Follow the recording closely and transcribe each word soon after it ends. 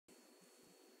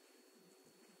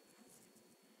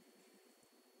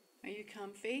you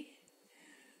comfy?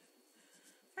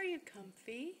 Are you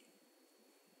comfy?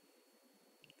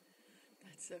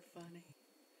 That's so funny.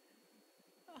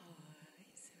 Oh,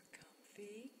 he's so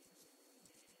comfy.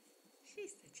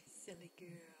 She's such a silly girl.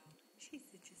 She's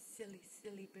such a silly,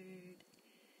 silly bird.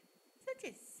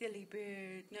 Such a silly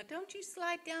bird. Now don't you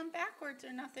slide down backwards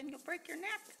or nothing. You'll break your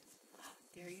neck.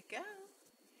 There you go.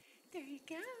 There you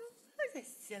go. Who's a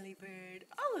silly bird?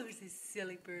 Oh, who's a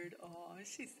silly bird? Oh,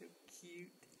 she's so cute.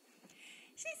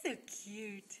 She's so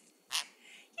cute.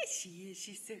 Yes, she is.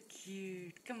 She's so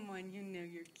cute. Come on, you know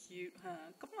you're cute,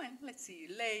 huh? Come on, let's see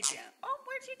you lay down. Oh,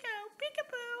 where'd you go?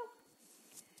 Peekaboo.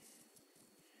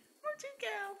 Where'd you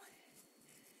go?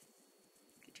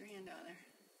 Get your hand on there.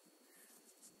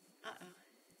 Uh-oh.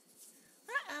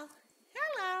 Uh-oh.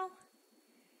 Hello.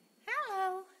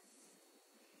 Hello.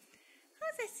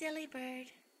 Who's a silly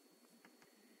bird?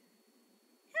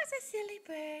 Who's a silly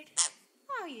bird?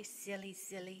 Oh, you silly,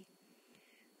 silly.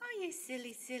 Oh, you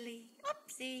silly, silly.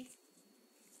 Oopsie.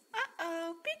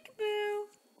 Uh-oh. Peekaboo.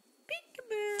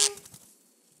 Peekaboo.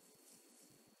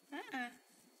 Uh-uh.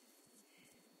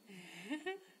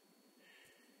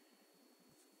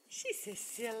 She's so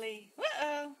silly.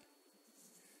 Uh-oh.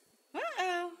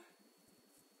 Uh-oh.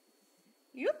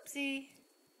 Oopsie.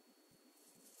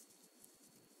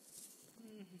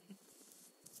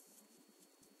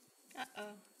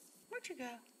 Uh-oh. Where'd you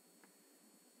go?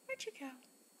 Where'd you go?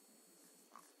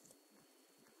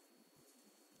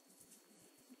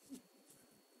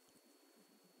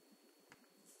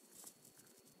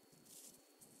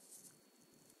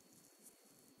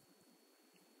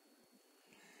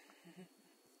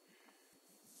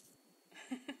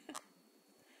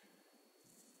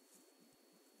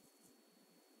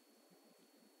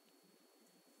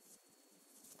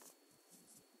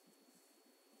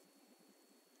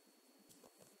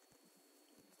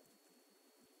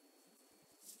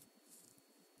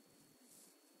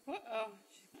 Uh-oh.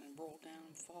 She's going to roll down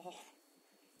and fall.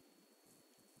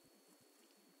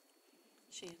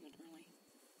 She isn't really.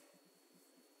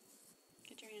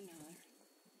 Get your hand out of there.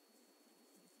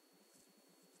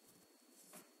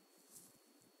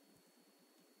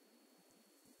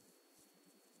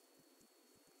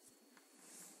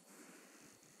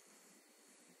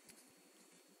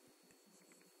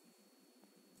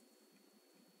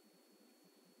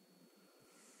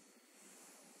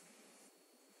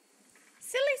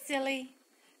 Silly, silly.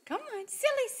 Come on,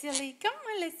 silly, silly. Come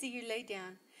on, let's see you lay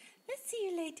down. Let's see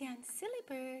you lay down, silly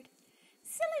bird.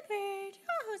 Silly bird.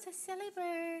 Oh, who's a silly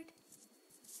bird?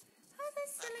 Who's a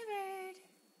silly bird?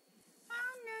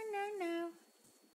 Oh, no, no, no.